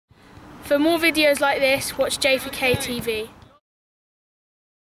For more videos like this, watch J4K TV.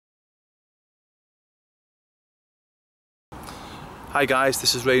 Hi guys,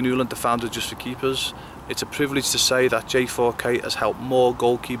 this is Ray Newland, the founder of J4Keepers. It's a privilege to say that J4K has helped more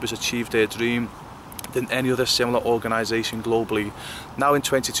goalkeepers achieve their dream than any other similar organisation globally, now in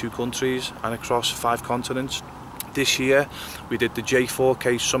 22 countries and across 5 continents. This year we did the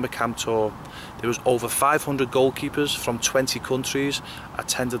J4K Summer Camp Tour. There was over 500 goalkeepers from 20 countries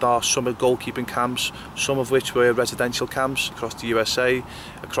attended our summer goalkeeping camps, some of which were residential camps across the USA,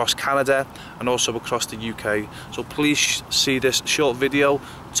 across Canada and also across the UK. So please see this short video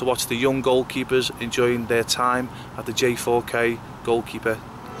to watch the young goalkeepers enjoying their time at the J4K Goalkeeper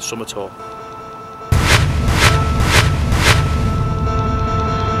Summer Tour.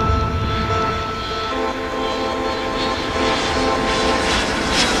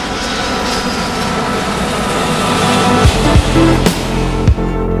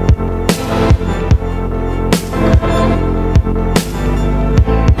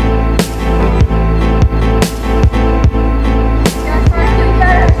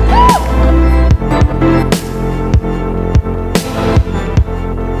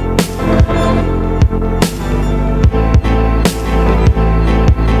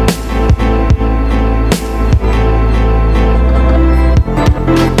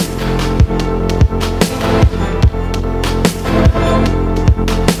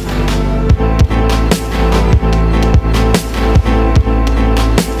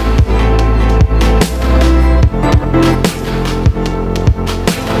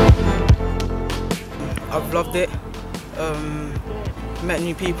 I've loved it, met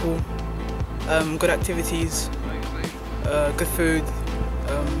new people, good activities, good food,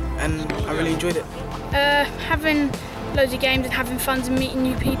 and I really enjoyed it. Having loads of games and having fun and meeting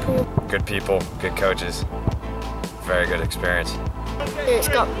new people. Good people, good coaches, very good experience. It's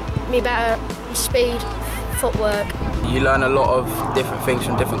got me better speed, footwork. You learn a lot of different things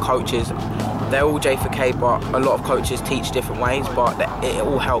from different coaches. They're all J4K, but a lot of coaches teach different ways, but it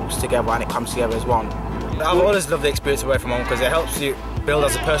all helps together and it comes together as one. I've always loved the experience away from home because it helps you build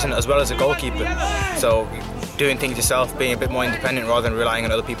as a person as well as a goalkeeper. So doing things yourself, being a bit more independent rather than relying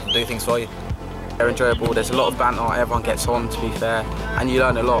on other people to do things for you. They're enjoyable, there's a lot of banter, everyone gets on to be fair, and you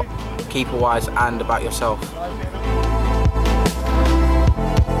learn a lot, keeper-wise and about yourself.